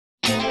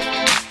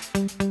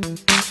Hi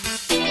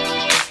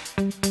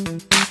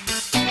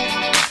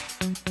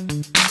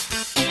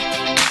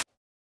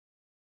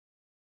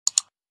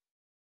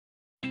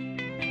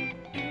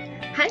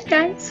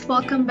guys!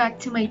 Welcome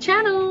back to my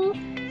channel!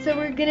 So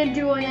we're gonna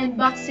do an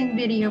unboxing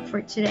video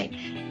for today.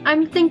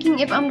 I'm thinking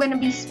if I'm gonna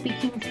be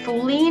speaking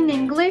fully in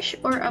English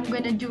or I'm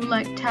gonna do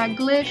like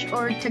Taglish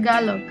or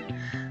Tagalog.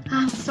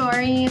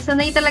 Sorry,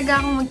 sanay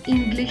talaga akong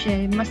mag-English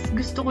eh. Mas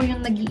gusto ko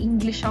yung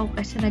nag-i-English ako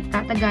kasi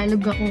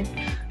nagtatagalog ako.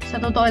 Sa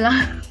totoo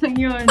lang,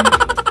 yun.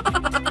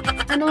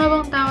 Ano nga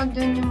bang tawag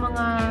dun yung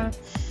mga,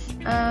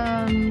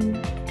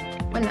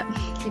 wala.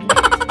 Sige.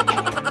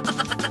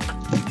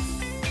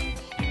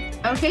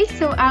 Okay,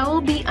 so I will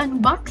be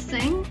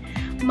unboxing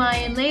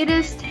my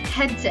latest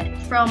headset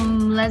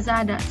from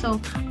Lazada. So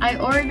I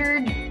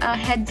ordered a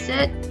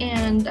headset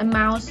and a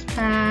mouse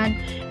pad,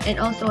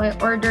 and also I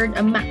ordered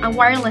a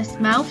wireless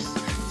mouse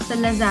sa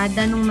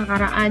Lazada nung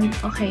nakaraan.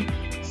 Okay,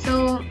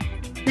 so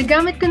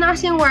nagamit ko na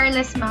kasi yung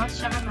wireless mouse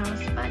tsaka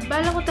mouse pad.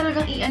 Bala ko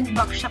talagang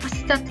i-unbox siya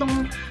kasi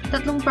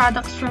tatlong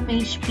products from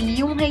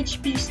HP. Yung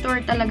HP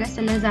store talaga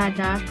sa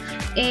Lazada,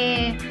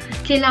 eh,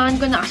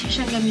 kailangan ko na kasi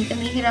siyang gamitin.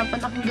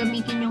 Nahihirapan akong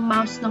gamitin yung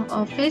mouse ng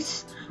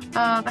office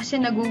kasi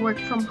nag-work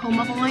from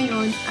home ako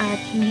ngayon at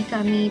hindi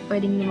kami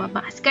pwedeng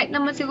lumabas. Kahit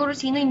naman siguro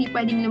sino hindi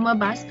pwedeng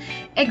lumabas,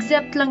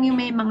 except lang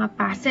yung may mga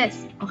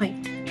passes. Okay,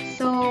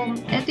 so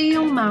ito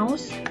yung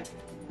mouse.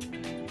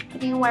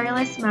 Ito yung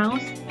wireless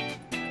mouse.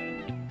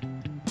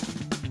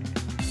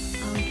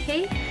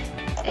 Okay,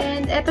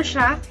 and ito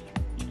siya.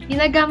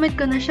 Ginagamit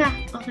ko na siya.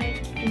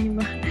 Okay,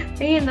 yun ba?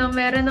 Ayun no,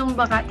 meron ng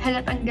bakat.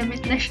 Halatang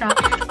gamit na siya.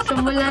 So,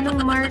 mula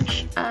nung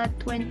March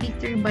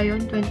 23 ba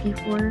yun?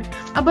 24?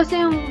 Basta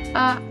yung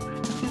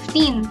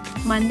 15,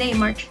 Monday,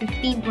 March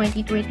 15,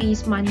 2020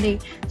 is Monday.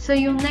 So,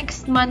 yung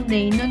next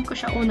Monday, nun ko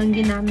siya unang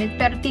ginamit.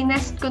 Pero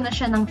tinest ko na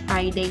siya ng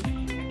Friday.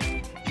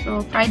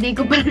 So, Friday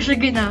ko pala siya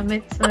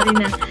ginamit. Sorry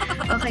na.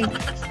 Okay.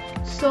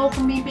 So,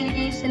 kung bibili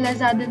kayo sa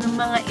Lazada ng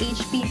mga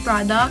HP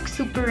products,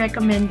 super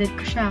recommended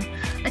ko siya.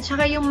 At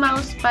saka yung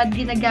mousepad,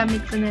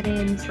 ginagamit ko na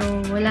rin. So,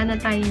 wala na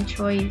tayong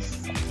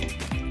choice.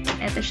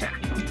 Eto siya.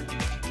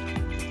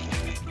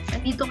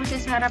 Andito kasi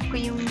sa harap ko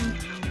yung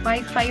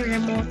Wi-Fi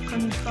remote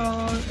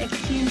control.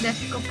 Kasi yung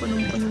desk ko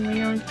punong-puno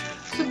ngayon.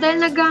 So,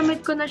 dahil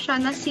nagamit ko na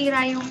siya,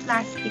 nasira yung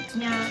plastic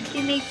niya.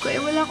 Tinake ko,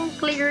 wala akong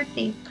clear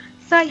tape.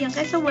 Sayang,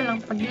 kasi walang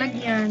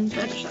paglagyan.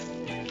 So, eto siya.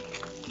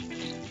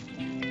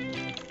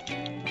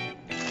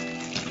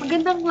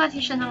 Magandang klase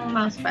siya ng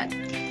mousepad.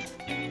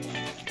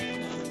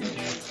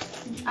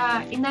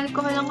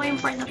 Inalcohol lang ko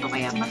yung part na to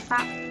kaya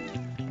basa.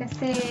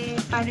 Kasi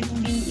parang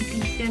hindi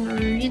ipisin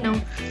or you know.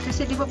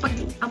 Kasi di ba pag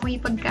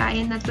amoy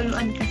pagkain,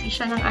 natuluan kasi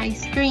siya ng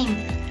ice cream.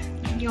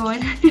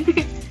 Yun.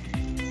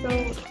 So,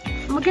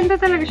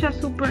 maganda talaga siya.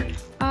 Super.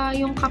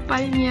 Yung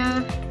kapal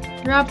niya,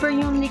 rubber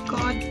yung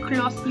likod,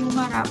 cloth yung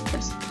harap.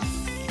 Tapos,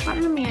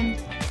 parang naman yan.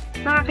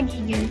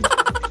 Nakakagigil.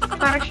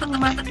 Parang siyang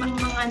mat ng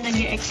mga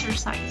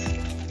nag-exercise.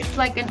 It's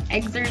like an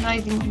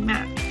exercising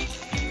mat.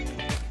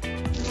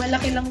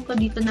 Malaki lang to,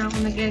 dito na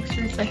ako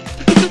nag-exercise.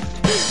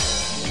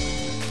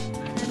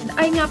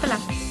 Ay nga pala,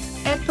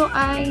 ito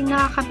ay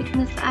nakakabit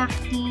na sa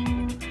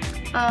aking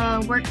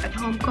work at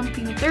home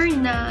computer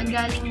na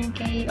galing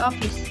kay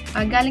office.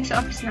 Galing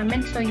sa office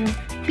namin. So yung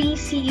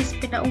PC is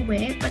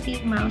pinauwi, pati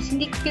yung mouse.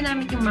 Hindi ko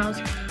ginamit yung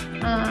mouse.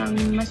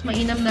 Mas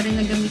mainam na rin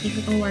na gamitin ko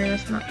itong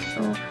wireless mouse.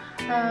 So,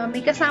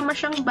 may kasama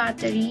siyang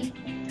battery.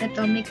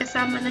 Ito, may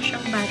kasama na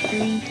siyang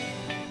battery.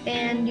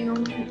 And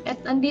yung,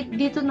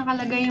 dito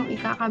nakalagay yung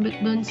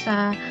ikakabit dun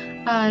sa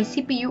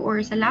CPU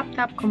or sa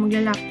laptop, kung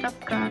magla-laptop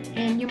ka.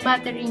 And yung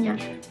battery niya,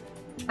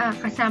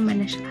 kasama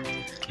na siya.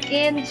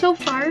 And so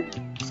far,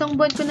 isang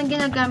buwan ko na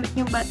ginagamit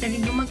yung battery,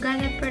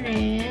 gumagana pa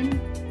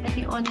rin. At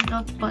yung on and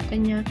off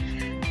button niya.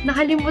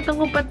 Nakalimutan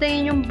ko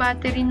patayin yung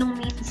battery nung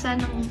minsan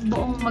ng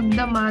buong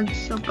magdamag.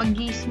 So,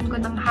 pag-gising ko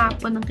ng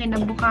hapon ng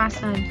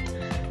kinabukasan,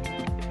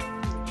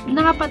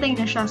 nakapatay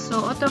na siya.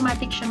 So,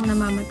 automatic siyang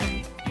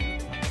namamatay.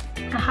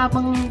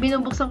 Habang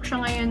binubuksan ko siya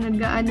ngayon,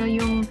 nag-ano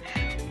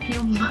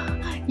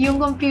yung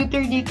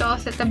computer dito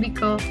sa tabi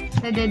ko,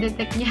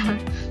 nade-detect niya.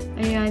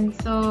 Ayan,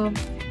 so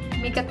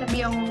may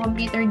katabi akong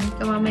computer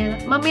dito.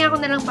 Mamaya ko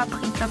na lang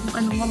papakita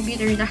kung anong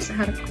computer nasa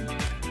harap ko.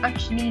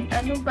 Actually,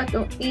 ano ba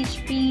to?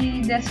 HP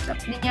desktop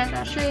din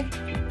yata siya.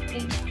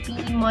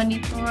 HP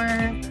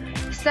monitor.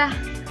 Basta,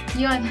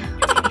 yun.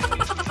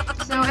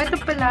 So, ito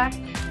pala,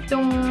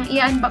 itong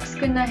i-unbox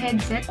ko na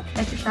headset.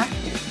 Ito siya.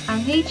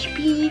 Ang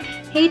HP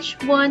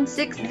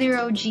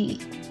H160G.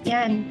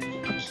 Yan.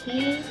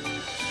 Okay.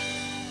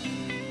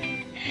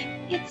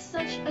 It's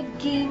such a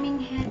gaming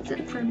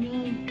headset for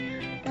me.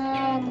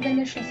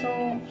 Maganda siya.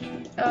 So,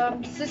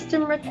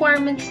 system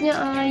requirements niya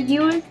ay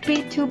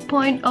USB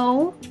 2.0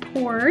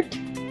 port.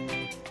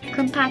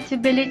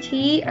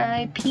 Compatibility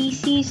ay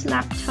PCs,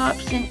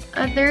 laptops, and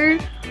other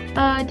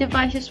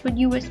devices with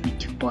USB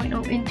 2.0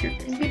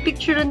 interface.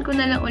 Pipicturean ko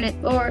na lang ulit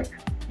or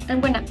ano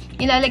ko na,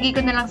 ilalagay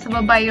ko na lang sa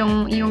baba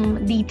yung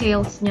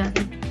details niya.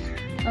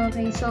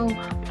 Okay, so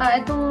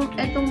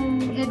itong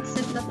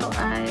headset na to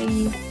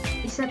ay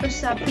isa to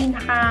sa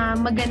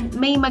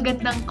may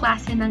magandang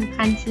klase ng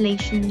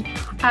cancellation,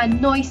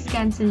 noise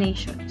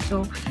cancellation.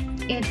 So,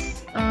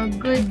 it's a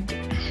good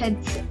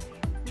headset.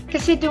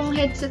 Kasi itong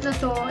headset na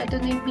to, ito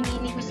na yung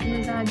pinili ko sa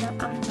Lazada.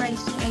 Ang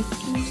price niya ay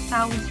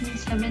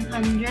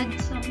 2,700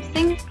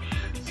 something.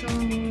 So,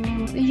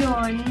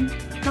 yun.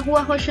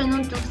 Nakuha ko siya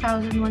nung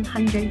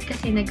 2,100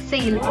 kasi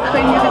nag-sale.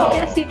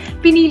 Kasi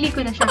pinili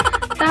ko na siya.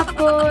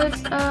 Tapos,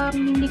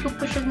 hindi ko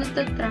pa siya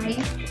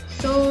natatry.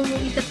 So,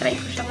 itatry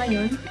ko siya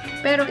ngayon.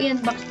 Pero,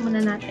 i-unbox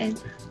muna natin.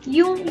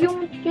 Yung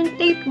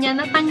tape niya,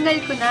 natanggal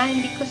ko na.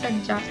 Hindi ko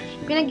sadya.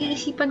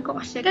 Pinag-iisipan ko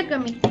kasi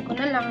gagamitin ko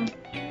na lang.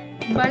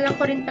 Bala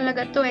ko rin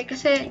talaga to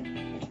kasi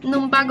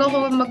nung bago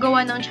ko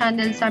magawa ng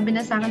channel, sabi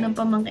na sa akin ng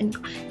pamangkin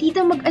ko,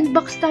 Tita,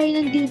 mag-unbox tayo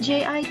ng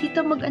DJI.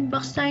 Tita,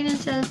 mag-unbox tayo ng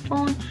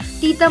cellphone.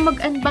 Tita,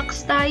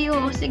 mag-unbox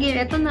tayo. Sige,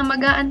 eto na,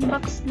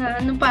 mag-unbox na.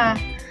 Ano pa?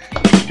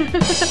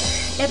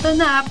 Eto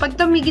na, pag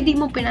tumigil di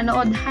mo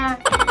pinanood, ha?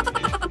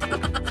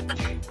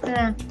 Ito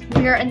na,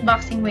 we are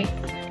unboxing. Wait.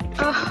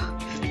 Oh,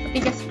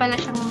 matigas pala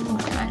siyang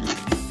mukhaan.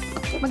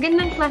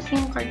 Magandang klase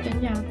yung carton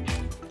niya.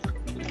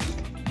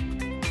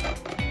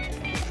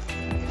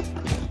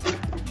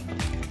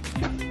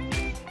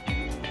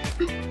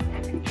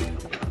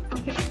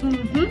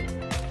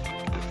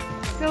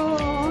 So,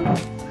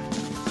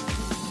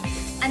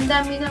 ang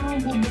dami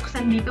namang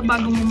bubuksan dito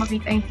bago mo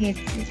makita yung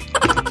headset.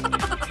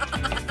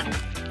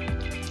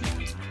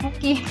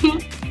 Okay.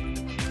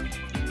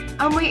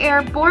 Amoy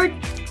airport.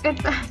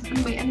 Ano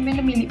may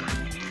namili pa?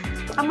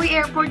 Amoy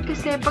airport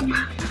kasi pag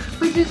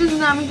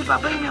susunod namin sa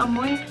Papa yung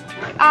amoy.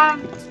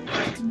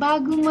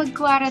 Bago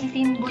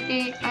mag-quarantine,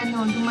 buti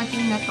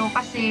dumating na to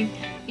kasi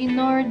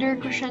in-order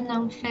ko siya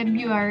ng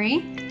February.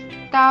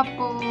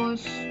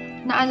 Tapos,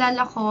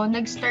 naalala ko,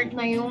 nag-start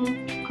na yung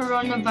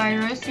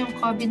coronavirus, yung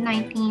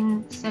COVID-19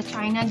 sa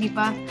China, di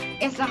ba?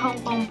 Sa Hong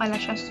Kong pala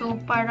siya. So,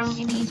 parang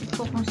iniisip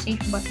ko kung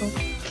safe ba to.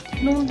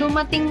 Nung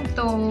dumating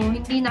to,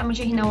 hindi namin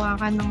siya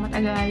hinawakan ng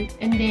matagal.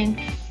 And then,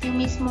 yung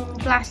mismong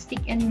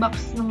plastic and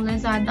box ng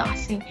Lazada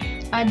kasi,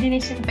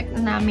 dinisinfect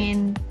na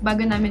namin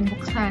bago namin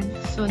buksan.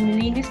 So,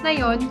 nilinis na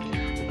yon.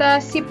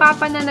 Tapos, si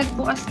Papa na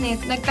nagbukas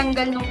net,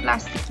 nagtanggal ng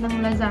plastic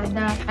ng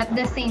Lazada. At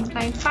the same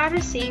time,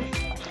 para safe.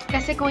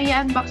 Kasi kung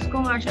i-unbox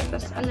ko nga siya,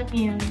 tapos alam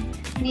niyo yan,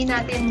 hindi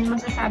natin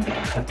masasabi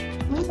ko.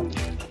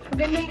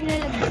 Maganda yung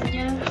lalagyan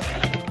niya.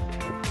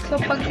 So,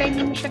 pagka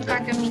hindi mo siya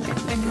gagamitin,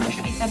 pwede mo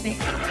siya itabi.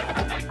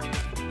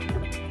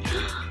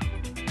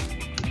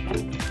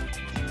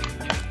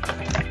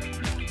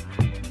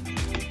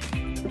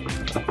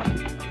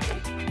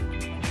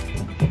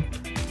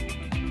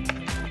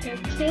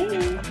 Okay.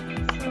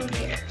 So,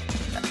 here.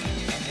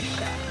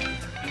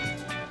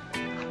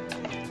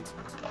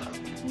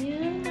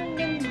 Yan, ang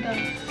ganda.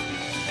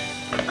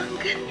 Ang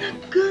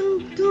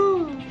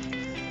ganda-ganda!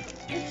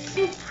 It's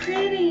so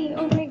pretty!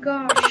 Oh my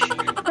gosh!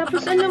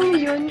 Tapos alam mo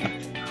yun,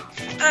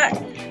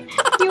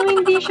 yung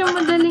hindi siya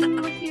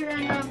madaling masira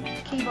na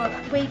cable.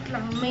 Wait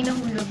lang, may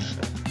nahulog.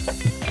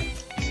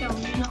 So,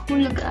 yung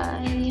nahulog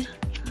ay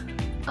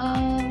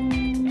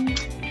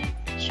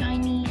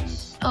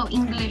Chinese,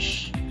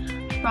 English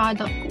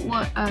product.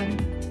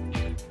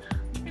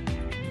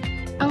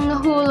 Ang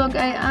nahulog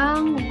ay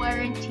ang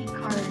warranty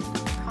card.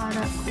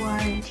 Product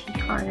warranty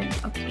card.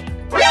 Okay.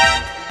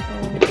 So,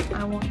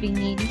 I won't be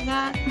needing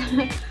that.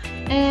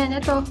 And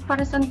ito,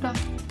 para saan to?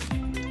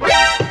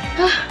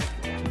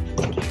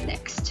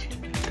 Next.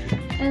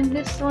 And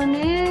this one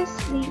is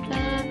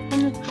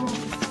ano to?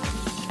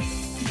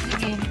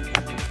 Sige.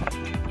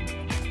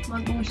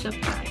 Mag-usap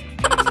tayo.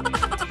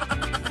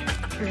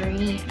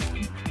 Korean.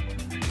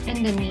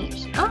 And the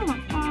names.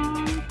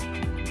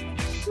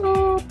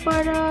 So,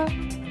 para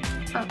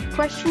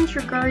questions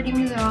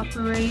regarding the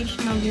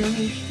operation of your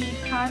HD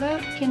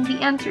product can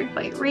be answered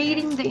by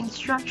reading the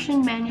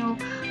instruction manual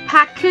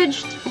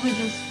packaged with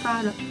this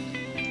product.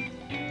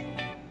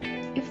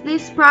 If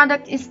this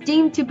product is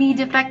deemed to be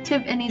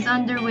defective and is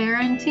under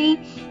warranty,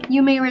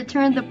 you may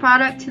return the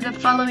product to the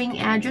following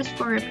address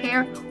for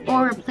repair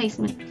or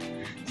replacement.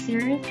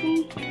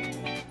 Seriously?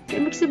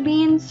 Ibig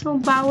sabihin, so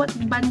bawat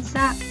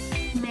bansa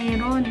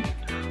meron.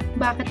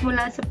 Bakit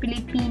wala sa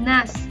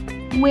Pilipinas?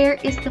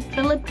 Where is the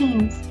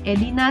Philippines?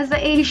 Di nasa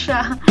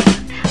Asia.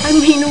 I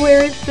mean,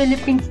 where is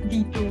Philippines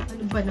dito?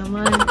 Ano ba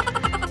naman?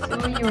 So,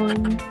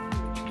 yun.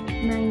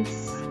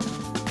 Nice.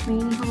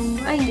 May Nihongo.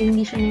 Ay,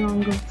 hindi siya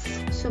Nihongo.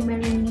 So,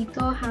 meron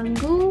dito,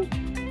 Hangul.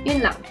 Yun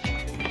lang.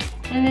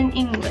 And then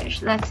English.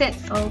 That's it.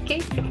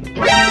 Okay.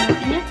 Ito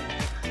natin yan.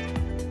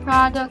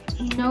 Product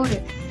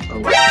notice.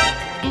 Okay.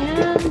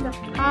 And the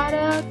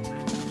product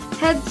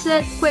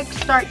headset quick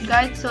start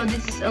guide. So,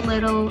 this is a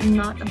little,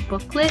 not a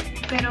booklet,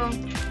 pero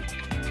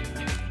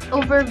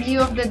overview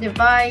of the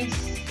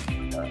device.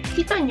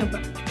 Kita nyo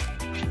ba?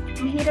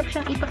 Mahirap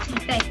siyang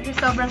ipakita kasi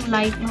sobrang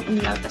light ng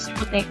ilaw, tas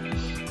puti.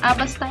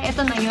 Basta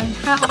ito na yun.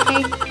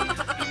 Okay.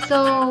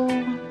 So,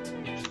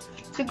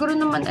 siguro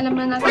naman alam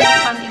na natin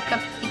paano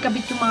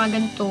ikabit yung mga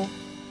ganito.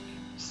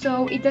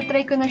 So,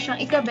 itatry ko na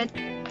siyang ikabit.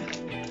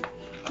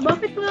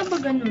 Bakit wala ba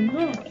ganun,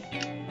 no?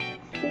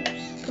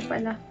 Oops, ito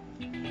pala.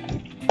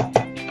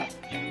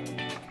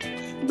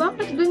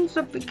 dun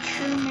sa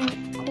picture may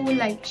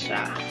kulay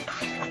siya.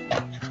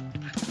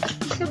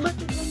 Isa ba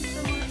ito dun sa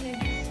mga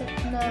headset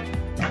na,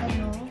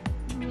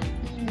 may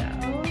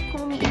ilaw?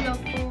 Kung may ilaw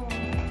po,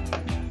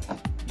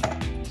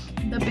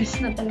 the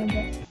best na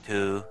talaga.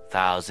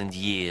 2,000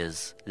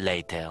 years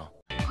later.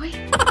 Uy,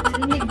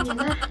 narinig niya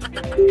na.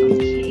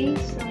 Okay,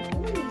 so,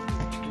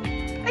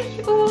 ay,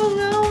 oo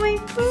nga, oh my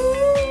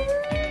God!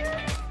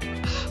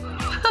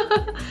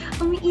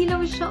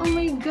 Umiilaw siya, oh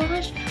my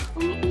gosh!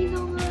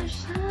 Umiilaw nga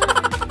siya!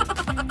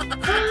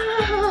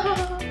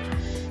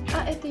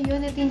 Ito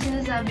yun, ito yung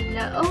sinasabi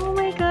nila. Oh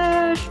my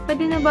gosh!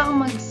 Pwede na ba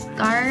akong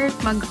mag-start,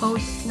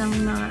 mag-host ng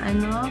mga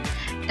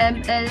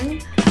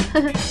ML?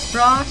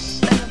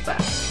 Ross? Ano pa?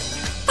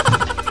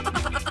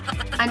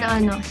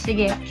 Ano?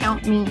 Sige,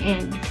 count me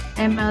in.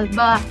 ML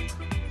ba?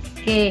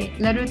 Okay,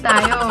 laro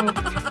tayo.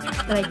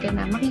 Try ka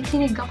na.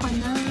 Makikinig ako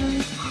na.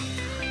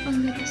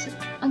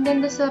 Ang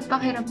ganda sa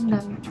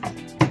pakiramdam.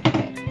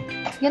 Okay.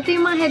 Ganito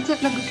yung mga headset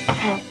na gusto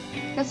ko.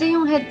 Kasi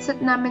yung headset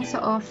namin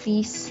sa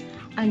office,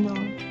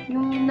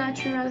 yung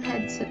natural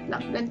headset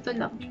lang. Ganito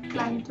lang.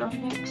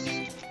 Plantronics.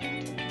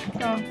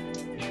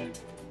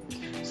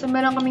 So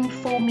meron kaming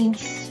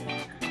foamies.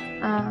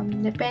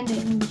 Depende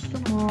yung gusto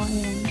mo.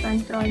 Ayan,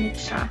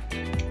 Plantronics siya.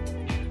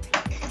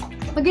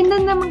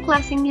 Maganda namang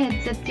klaseng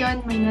headset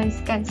yon. May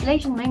noise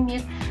cancellation, may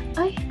mute.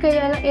 Ay,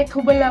 kaya lang,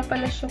 wala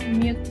pala siyang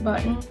mute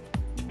button.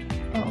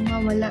 Oo nga,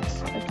 wala.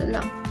 So, ito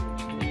lang.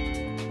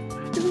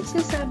 Ito yung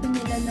sinasabi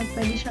nila na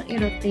pwede siyang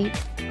i-rotate.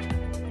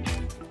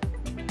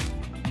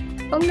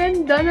 Ang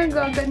ganda,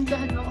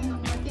 nagagandahan ako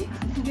ng mati.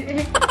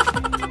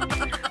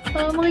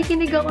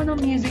 Makikinig ako ng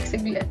music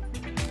saglit.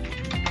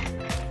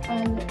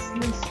 Let's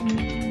listen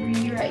to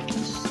Rewrite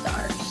the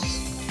Stars.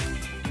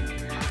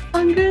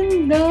 Ang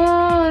ganda!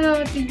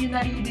 Hindi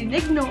nyo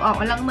naririnig, no?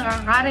 Ako lang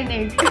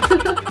nakakarinig.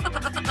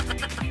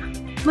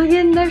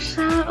 Maganda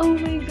siya. Oh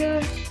my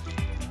gosh.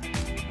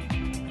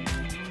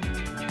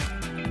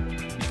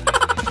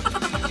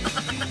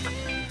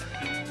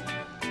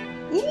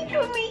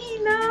 May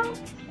ilaw.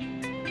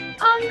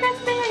 Ang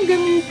ganda ng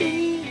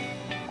gamitin.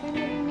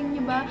 Narinig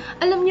niyo ba?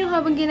 Alam niyo,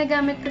 habang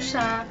ginagamit ko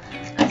siya,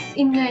 as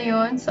in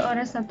ngayon, sa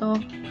oras na to,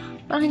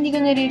 parang hindi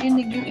ko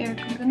naririnig yung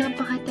aircon ko.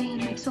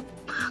 Napakatahimik. So,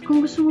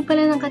 kung gusto mo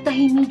pala ng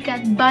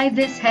katahimikan, buy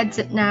this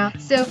headset now.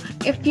 So,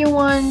 if you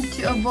want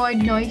to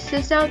avoid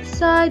noises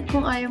outside,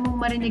 kung ayaw mong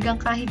marinig ang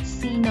kahit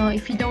sino,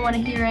 if you don't want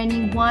to hear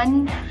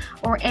anyone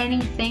or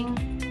anything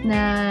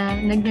na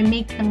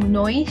nagme-make ng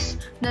noise,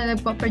 na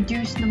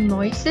nagpa-produce ng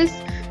noises,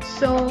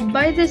 so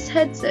buy this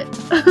headset.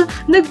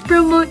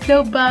 Nag-promote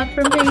daw ba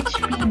from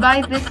HP?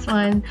 Buy this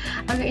one.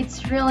 Okay,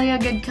 it's really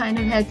a good kind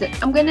of headset.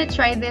 I'm gonna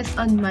try this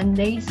on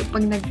Monday. So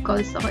pag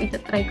nag-calls ako,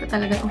 itatry ko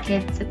talaga yung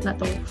headset na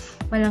to.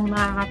 Walang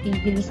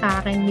makakapigil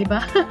sa akin, di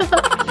ba?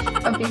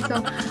 Okay,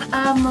 so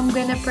I'm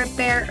gonna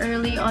prepare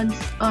early on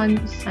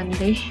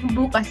Sunday.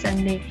 Bukas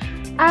Sunday.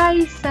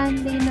 Ay,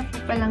 Sunday na po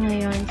pala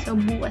ngayon. So,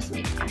 bukas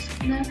may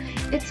pasok na.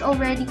 It's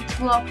already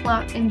 2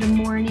 o'clock in the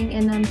morning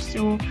and I'm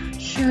still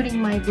shooting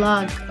my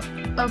vlog.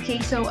 Okay,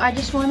 so I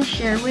just want to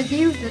share with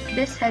you that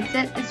this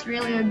headset is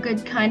really a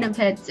good kind of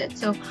headset.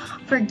 So,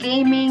 for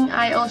gaming,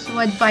 I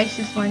also advise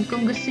this one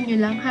kung gusto nyo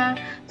lang, ha?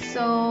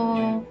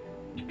 So,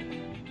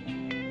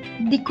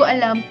 di ko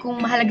alam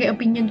kung mahalaga yung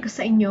opinion ko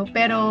sa inyo,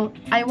 pero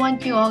I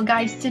want you all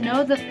guys to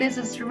know that this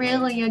is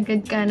really a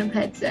good kind of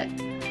headset.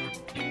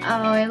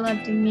 Oh, I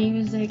love the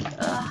music.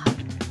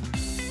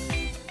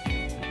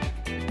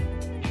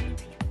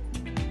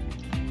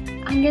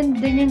 Ang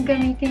ganda niyang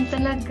gamitin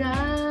talaga.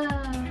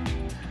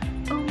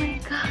 Oh my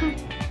God.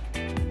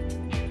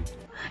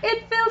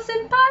 It feels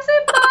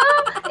impossible.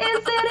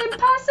 Is it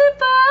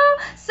impossible?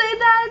 Say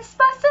that it's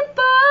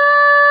possible.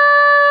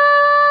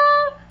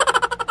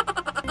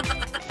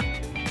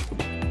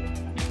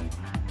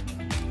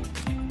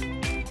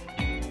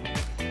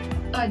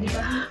 Oh, di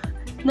ba?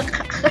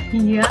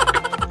 Nakakahiya.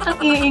 Ang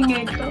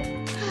iingay ko.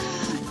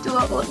 2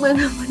 o'clock na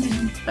naman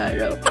din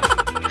araw.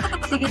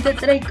 Sige,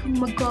 tatry kong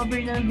mag-cover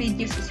ng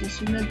video sa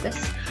susunod. Tas,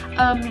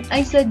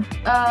 I said,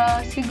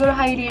 siguro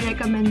highly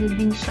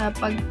recommended din siya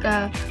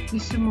pagka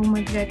gusto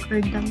mong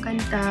mag-record ng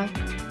kanta.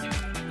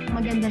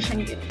 Maganda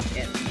siyang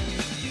gamitin.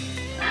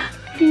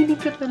 Hindi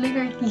ko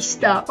talaga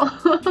artista ako.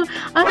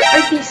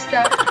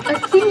 Artista? A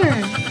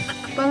singer.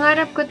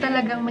 Pangarap ko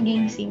talagang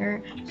maging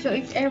singer. So,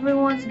 if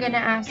everyone's gonna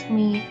ask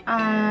me,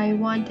 I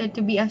wanted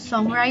to be a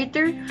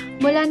songwriter.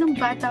 Mula nung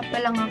bata pa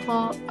lang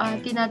ako,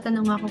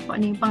 tinatanong ako kung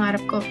ano yung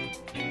pangarap ko.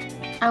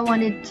 I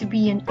wanted to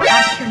be an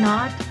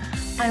astronaut.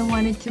 I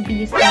wanted to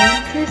be a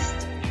scientist.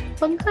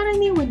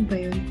 Pangkaraniwan ba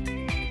yun?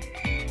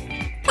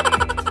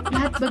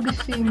 Lahat ba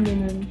gusto yung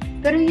ganun?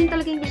 Pero yun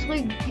talaga yung gusto ko.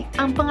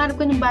 Ang pangarap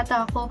ko nung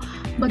bata ako,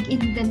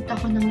 mag-invent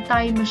ako ng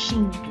time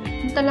machine.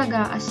 Yun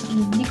talaga, as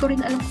in, hindi ko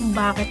rin alam kung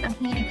bakit. Ang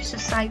hilig ko sa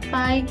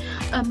sci-fi,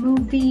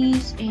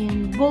 movies,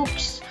 and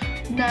books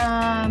na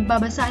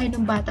babasahin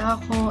ng bata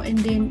ako. And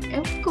then,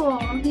 ang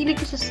hilig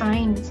ko sa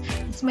science.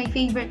 It's my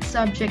favorite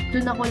subject.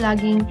 Doon ako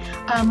laging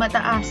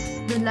mataas.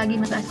 Doon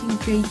laging mataas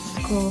yung grades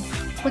ko.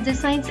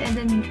 designs, and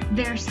then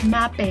there's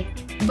MAPE.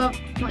 Diba,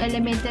 nung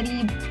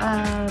elementary,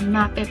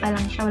 MAPE pa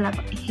lang siya, wala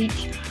pa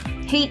H.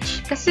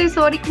 Kasi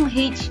sorry kung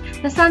H.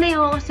 Nasanay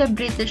ako kasi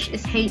British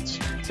is H.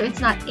 So,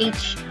 it's not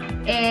H.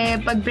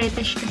 Pag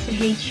British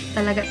kasi H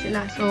talaga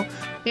sila. So,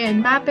 yun,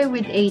 MAPE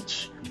with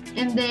H.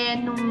 And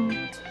then,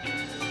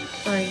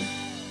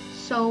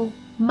 So,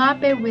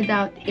 MAPE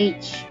without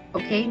H.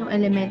 Okay? Nung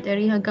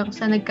elementary, hanggang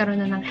sa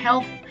nagkaroon na ng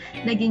health,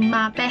 naging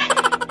MAPE.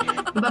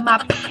 Diba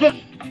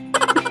MAPE?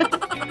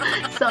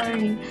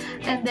 Sorry.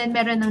 And then,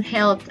 meron ng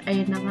health.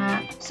 Ayun na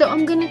nga. So,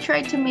 I'm gonna try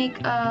to make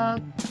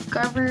a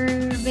cover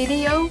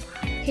video.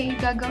 Okay,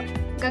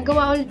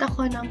 gagawa ulit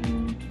ako ng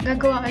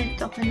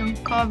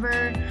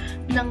cover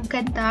ng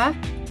kanta.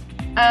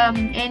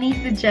 Any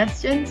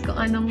suggestions kung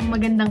anong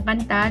magandang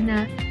kanta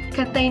na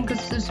kantahin ko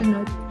sa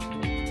susunod?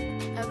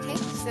 Okay,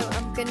 so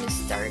I'm gonna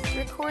start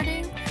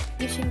recording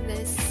using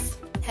this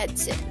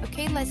headset.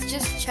 Okay, let's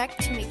just check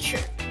to make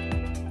sure.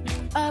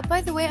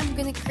 By the way, I'm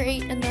gonna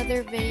create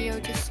another video,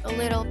 just a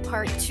little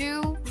part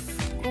 2,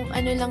 kung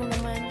ano lang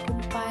naman, kung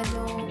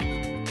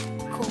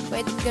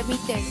pwedeng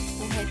gamitin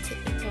yung headset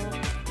ito,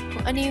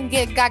 kung ano yung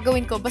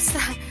gagawin ko,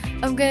 basta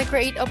I'm gonna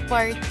create a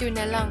part 2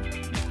 na lang.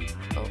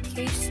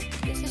 Okay, so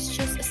this is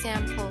just a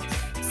sample.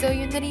 So,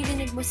 yung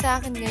naririnig mo sa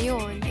akin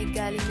ngayon ay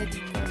galing na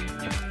dito.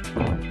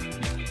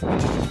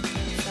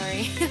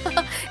 Sorry.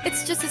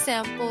 It's just a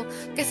sample.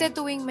 Kasi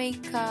tuwing may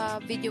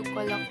ka-video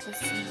call ako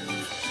si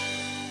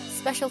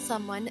special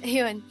someone,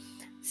 ayun.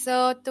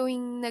 So,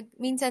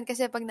 minsan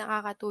kasi pag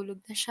nakakatulog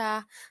na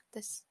siya,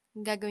 tas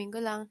gagawin ko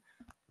lang.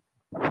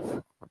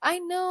 I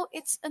know,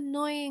 it's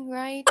annoying,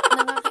 right?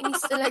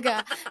 Nakakainis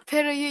talaga.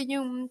 Pero yun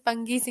yung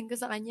panggising ko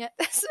sa kanya.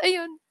 Tapos,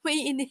 ayun,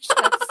 may inis siya.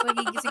 Tapos,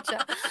 magigising siya.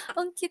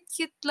 Ang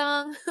cute-cute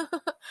lang.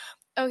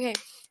 Okay.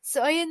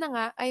 So, ayun na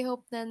nga. I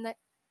hope na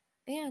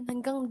ayan,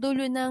 hanggang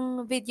dulo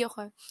ng video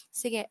ko.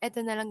 Sige,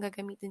 eto na lang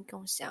gagamitin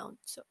kong sound.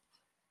 So,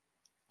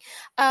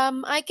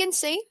 I can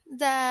say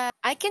that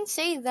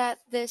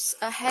this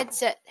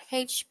headset,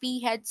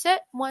 HP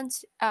headset,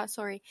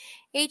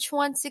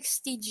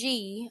 H160G,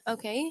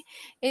 okay,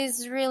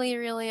 is really,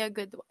 really a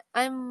good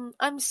one.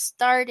 I'm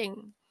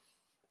starting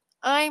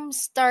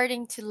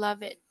to love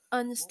it.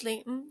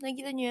 Honestly,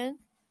 nakita niyo yan?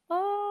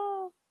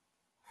 Oh,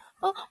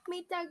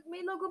 may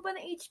logo pa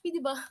ng HP, di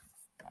ba?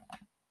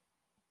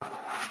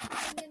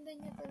 Ang ganda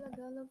niya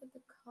talaga. Look at the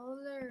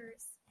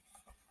colors.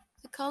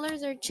 The colors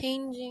are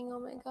changing.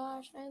 Oh my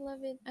gosh, I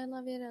love it. I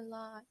love it a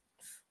lot.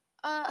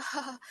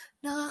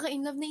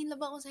 Nakaka-inlove na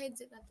inlove ako sa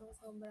headset na to.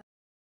 Sobra.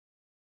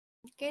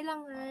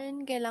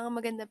 Kailangan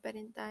maganda pa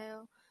rin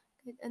tayo.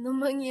 Kahit anong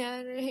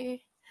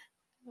mangyari.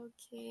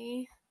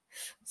 Okay.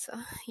 So,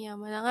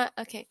 yaman na nga.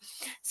 Okay.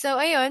 So,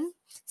 ayun.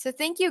 So,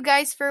 thank you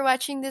guys for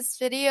watching this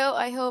video.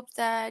 I hope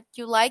that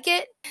you like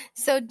it.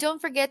 So, don't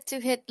forget to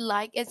hit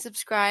like and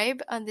subscribe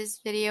on this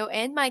video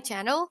and my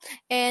channel.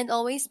 And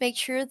always make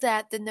sure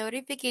that the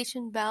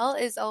notification bell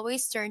is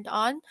always turned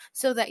on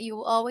so that you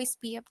will always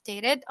be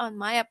updated on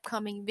my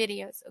upcoming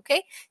videos.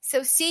 Okay?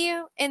 So, see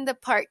you in the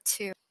part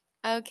 2.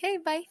 Okay,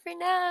 bye for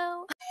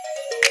now.